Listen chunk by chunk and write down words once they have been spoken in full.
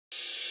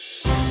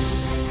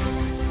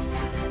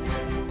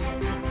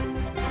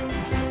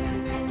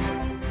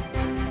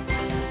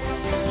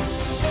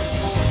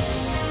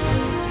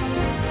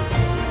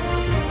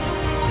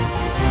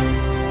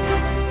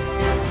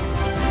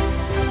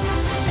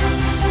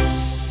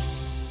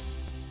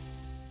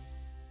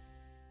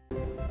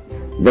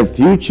The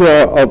future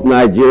of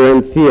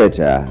Nigerian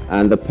theatre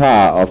and the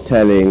power of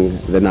telling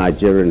the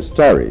Nigerian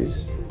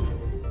stories.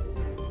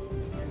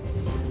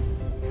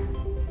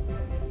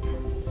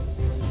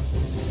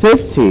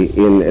 Safety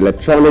in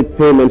electronic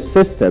payment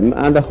system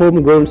and the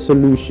homegrown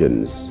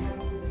solutions.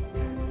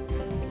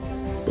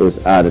 Those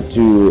are the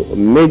two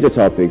major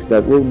topics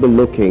that we'll be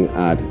looking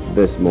at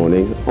this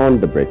morning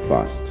on The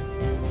Breakfast.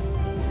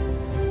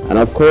 And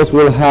of course,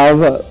 we'll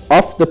have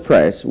Off the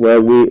Press, where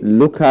we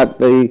look at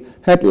the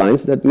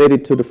headlines that made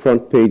it to the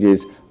front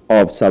pages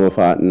of some of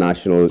our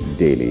national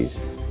dailies.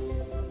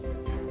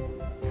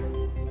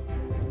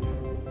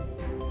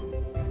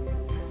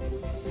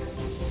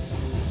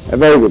 A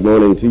very good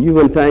morning to you,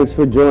 and thanks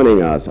for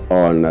joining us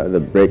on The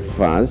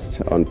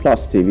Breakfast on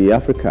Plus TV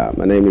Africa.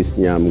 My name is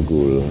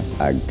Nyamgul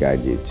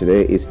Agaji.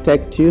 Today is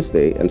Tech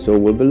Tuesday, and so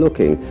we'll be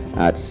looking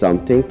at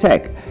something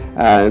tech.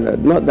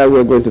 And not that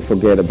we're going to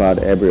forget about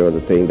every other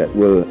thing that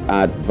will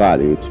add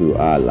value to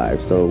our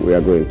lives. So we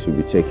are going to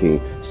be taking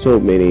so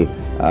many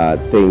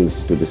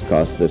things to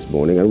discuss this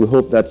morning, and we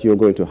hope that you're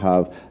going to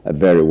have a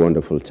very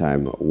wonderful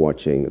time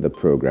watching the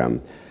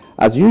program.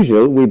 As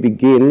usual, we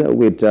begin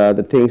with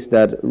the things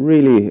that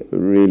really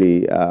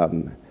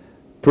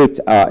pricked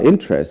our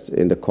interest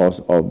in the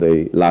course of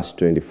the last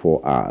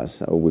 24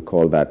 hours. We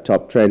call that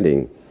top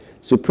trending.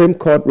 Supreme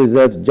Court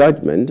reserves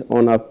judgment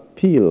on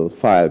appeal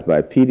filed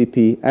by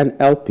PDP and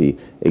LP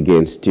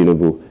against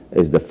Tinubu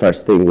is the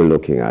first thing we're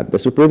looking at. The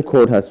Supreme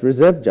Court has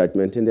reserved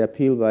judgment in the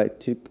appeal by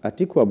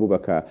Atiku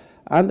Abubakar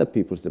and the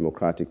People's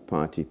Democratic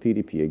Party,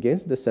 PDP,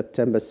 against the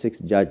September 6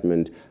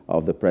 judgment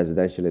of the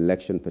Presidential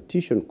Election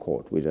Petition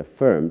Court, which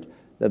affirmed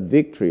the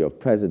victory of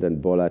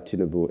President Bola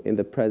Tinubu in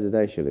the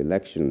presidential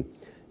election.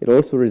 It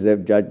also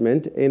reserved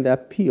judgment in the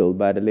appeal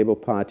by the Labour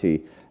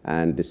Party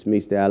and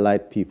dismissed the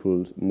Allied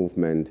People's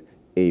Movement,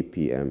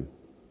 APM.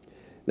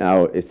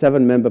 Now, a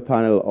 7-member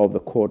panel of the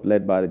court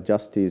led by the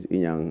Justice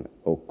Inyang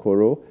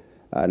Okoro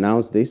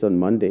announced this on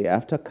Monday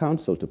after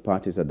counsel to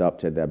parties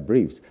adopted their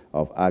briefs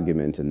of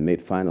argument and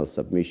made final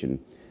submission.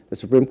 The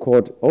Supreme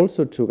Court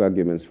also took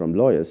arguments from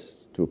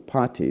lawyers to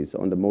parties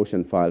on the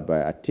motion filed by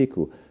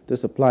Atiku to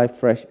supply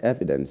fresh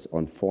evidence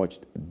on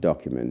forged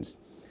documents.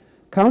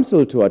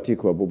 Counsel to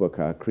Atiku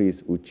Abubakar,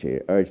 Chris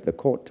Uche, urged the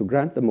court to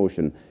grant the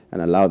motion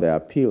and allow their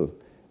appeal,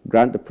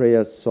 grant the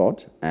prayers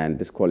sought, and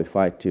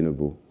disqualify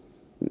Tinubu.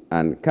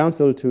 And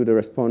counsel to the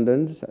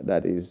respondents,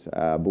 that is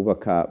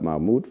Abubakar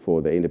Mahmoud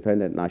for the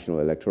Independent National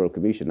Electoral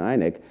Commission,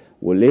 INEC,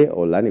 Wole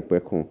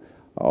Olanipekun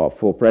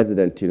for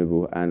President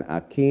Tinubu, and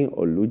Akin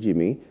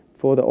Olujimi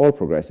for the All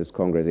Progressives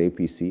Congress,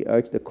 APC,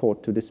 urged the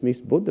court to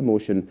dismiss both the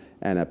motion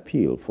and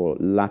appeal for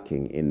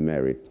lacking in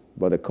merit.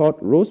 But the court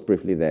rose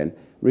briefly then,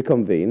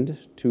 reconvened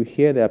to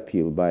hear the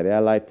appeal by the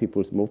Allied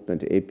People's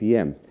Movement,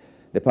 APM.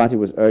 The party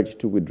was urged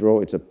to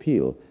withdraw its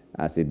appeal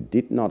as it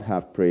did not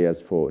have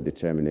prayers for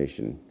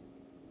determination.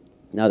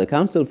 Now, the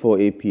counsel for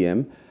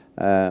APM,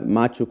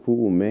 Machuku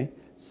Ume,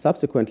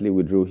 subsequently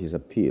withdrew his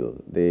appeal.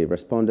 The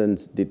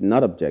respondents did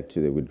not object to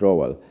the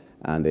withdrawal,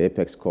 and the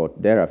Apex Court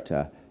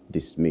thereafter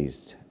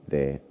dismissed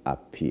their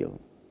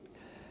appeal.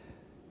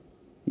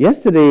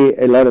 Yesterday,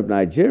 a lot of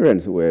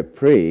Nigerians were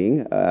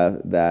praying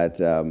that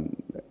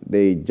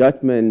the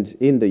judgment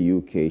in the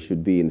UK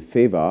should be in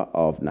favor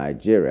of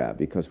Nigeria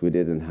because we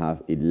didn't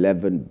have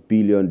 $11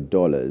 billion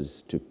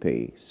to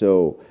pay.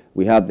 So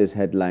we have this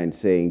headline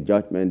saying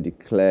judge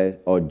declares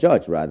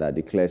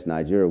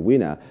Nigeria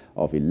winner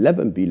of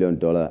 $11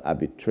 billion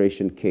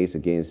arbitration case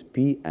against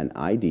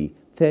P&ID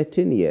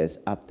 13 years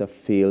after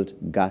failed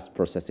gas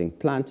processing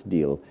plant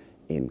deal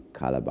in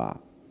Calabar.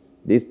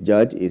 This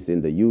judge is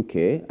in the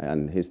UK,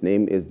 and his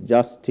name is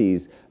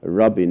Justice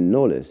Robin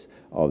Knowles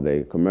of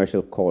the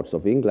Commercial Courts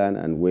of England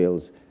and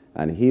Wales,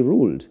 and he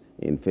ruled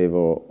in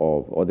favor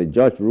of, or the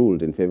judge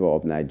ruled in favor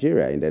of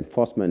Nigeria in the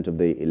enforcement of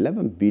the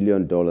 $11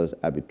 billion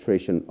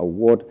arbitration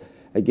award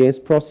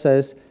against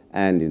Process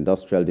and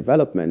Industrial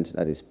Development,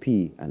 that is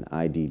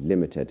P&ID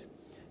Limited.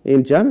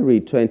 In January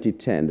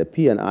 2010, the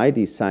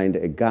P&ID signed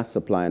a gas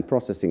supply and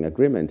processing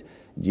agreement,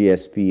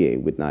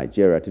 GSPA, with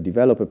Nigeria to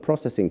develop a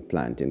processing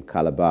plant in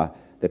Calabar,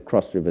 the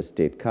Cross River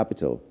State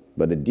capital,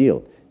 but the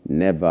deal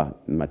never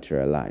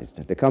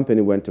materialized. The company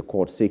went to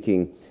court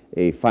seeking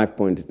a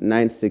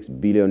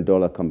 $5.96 billion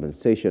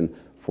compensation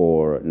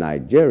for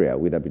Nigeria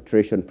with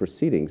arbitration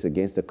proceedings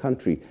against the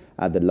country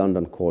at the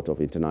London Court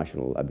of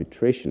International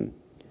Arbitration.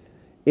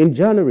 In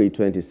January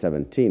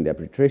 2017, the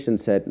arbitration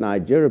said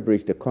Nigeria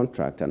breached the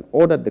contract and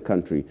ordered the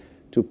country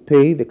to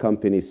pay the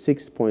company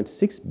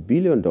 $6.6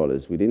 billion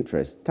with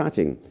interest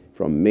starting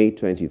from May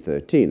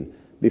 2013.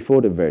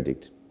 Before the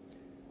verdict,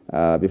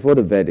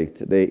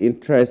 the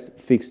interest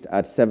fixed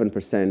at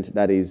 7%,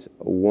 that is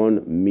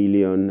 1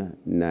 million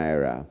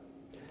naira,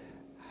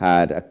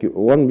 had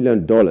 $1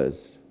 million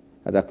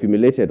had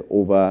accumulated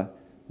over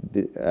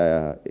the,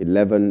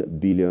 $11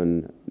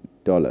 billion.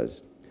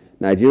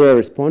 Nigeria,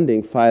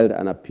 responding, filed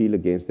an appeal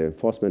against the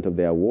enforcement of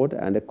the award,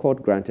 and the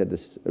court granted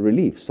this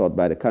relief sought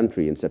by the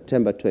country in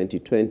September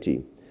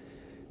 2020.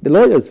 The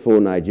lawyers for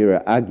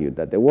Nigeria argued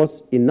that there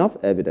was enough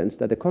evidence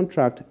that the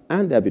contract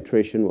and the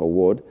arbitration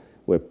award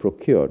were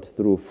procured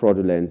through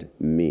fraudulent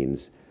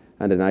means.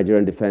 And the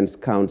Nigerian Defense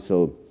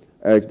Council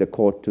urged the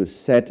court to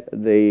set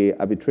the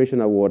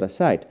arbitration award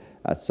aside,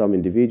 as some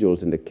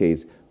individuals in the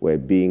case were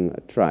being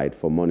tried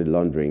for money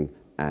laundering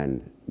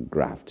and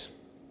graft.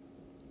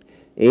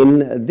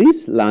 In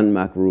this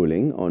landmark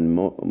ruling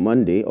on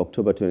Monday,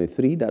 October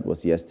 23, that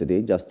was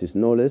yesterday, Justice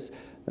Knowles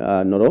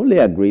not only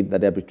agreed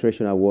that the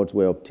arbitration awards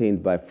were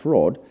obtained by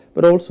fraud,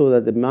 but also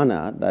that the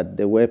manner that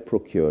they were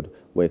procured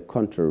were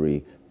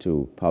contrary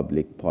to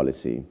public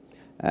policy.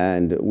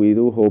 And we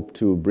do hope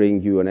to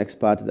bring you an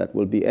expert that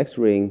will be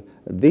x-raying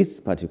this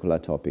particular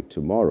topic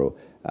tomorrow.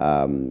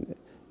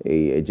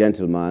 A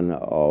gentleman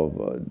of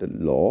the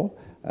law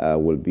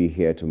will be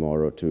here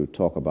tomorrow to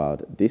talk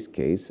about this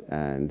case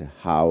and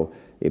how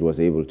it was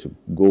able to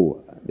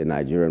go the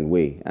Nigerian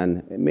way,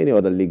 and many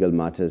other legal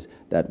matters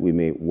that we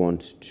may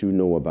want to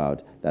know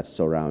about that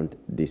surround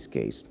this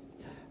case.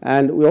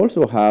 And we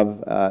also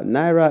have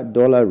Naira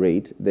dollar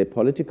rate. The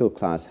political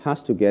class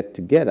has to get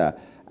together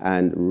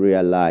and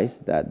realize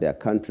that their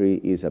country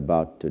is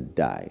about to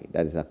die.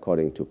 That is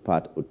according to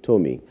Pat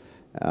Utomi.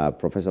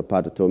 Professor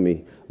Pat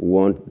Utomi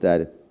warned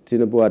that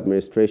Tinubu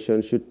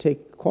administration should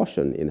take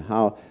caution in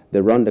how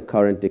they run the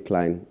current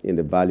decline in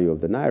the value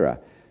of the Naira.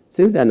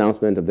 Since the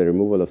announcement of the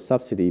removal of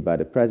subsidy by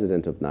the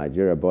President of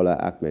Nigeria, Bola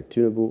Ahmed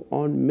Tinubu,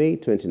 on May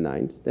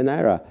 29th, the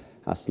Naira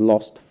has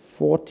lost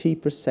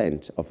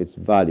 40% of its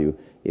value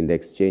in the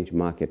exchange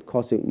market,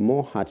 causing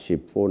more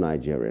hardship for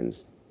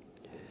Nigerians.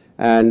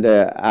 And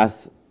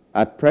as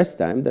at press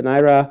time, the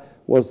Naira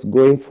was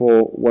going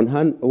for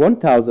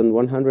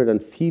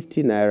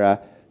 1,150 Naira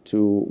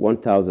to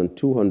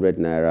 1,200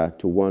 Naira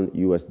to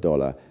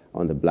 $1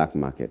 on the black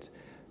market.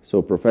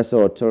 So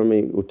Professor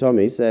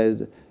Utomi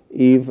says,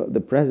 if the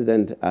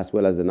President as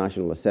well as the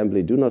National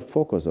Assembly do not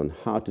focus on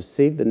how to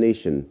save the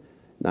nation,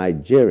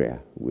 Nigeria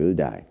will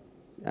die.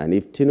 And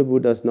if Tinubu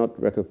does not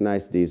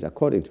recognize this,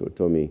 according to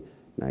Utomi,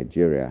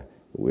 Nigeria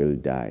will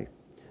die.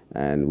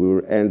 And we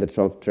will end the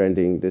Trump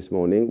trending this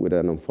morning with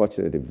an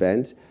unfortunate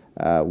event.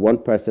 One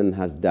person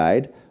has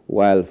died,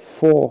 while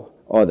 4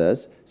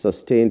 others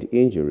sustained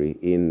injury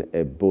in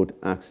a boat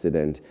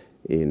accident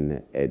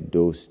in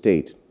Edo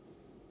State.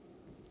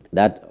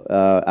 That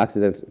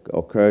accident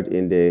occurred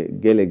in the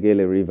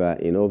Gele River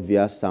in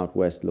Ovia,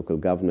 southwest local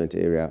government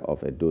area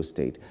of Edo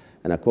State.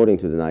 And according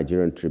to the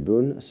Nigerian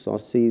Tribune,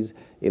 sources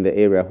in the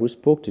area who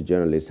spoke to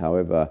journalists,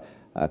 however,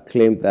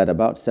 claimed that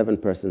about 7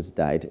 persons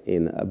died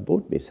in a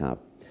boat mishap.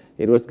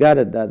 It was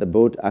gathered that the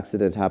boat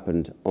accident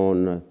happened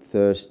on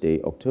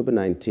Thursday, October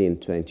 19,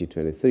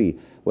 2023,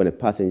 when a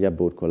passenger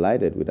boat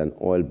collided with an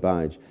oil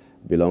barge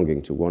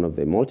belonging to one of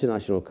the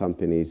multinational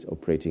companies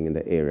operating in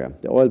the area.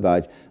 The oil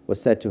barge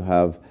was said to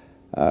have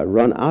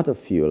run out of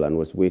fuel and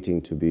was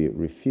waiting to be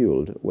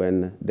refueled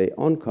when the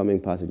oncoming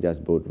passenger's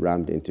boat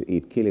rammed into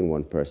it, killing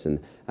 1 person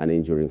and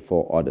injuring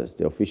 4 others.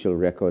 The official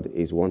record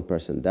is 1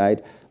 person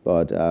died,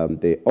 but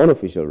the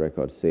unofficial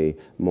records say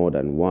more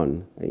than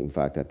 1. In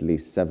fact, at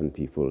least 7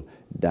 people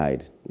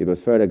died. It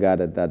was further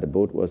gathered that the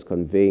boat was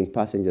conveying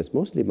passengers,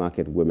 mostly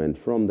market women,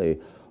 from the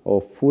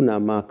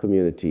Ofunama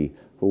community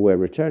who were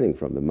returning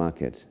from the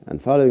market.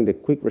 And following the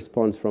quick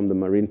response from the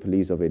Marine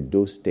Police of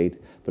Edo State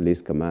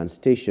Police Command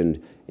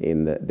stationed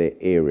in the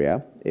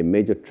area, a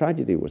major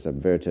tragedy was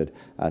averted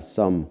as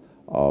some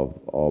of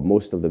or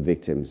most of the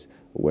victims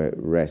were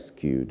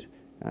rescued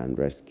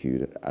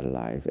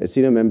alive. A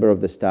senior member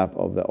of the staff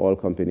of the oil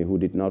company who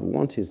did not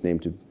want his name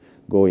to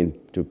go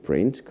into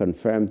print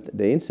confirmed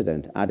the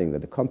incident, adding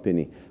that the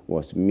company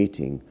was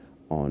meeting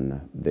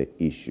on the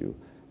issue.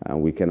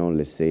 And we can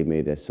only say,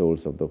 may the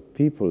souls of the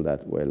people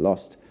that were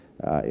lost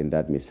in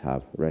that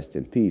mishap rest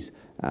in peace,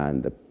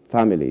 and the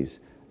families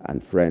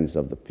and friends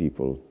of the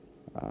people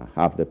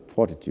have the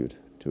fortitude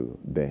to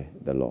bear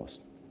the loss.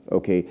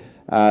 Okay,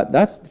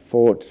 that's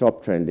for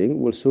top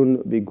trending. We'll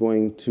soon be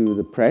going to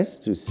the press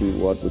to see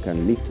what we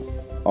can lift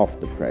off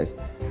the press.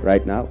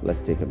 Right now,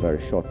 let's take a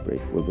very short break.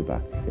 We'll be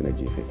back in a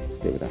jiffy.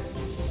 Stay with us.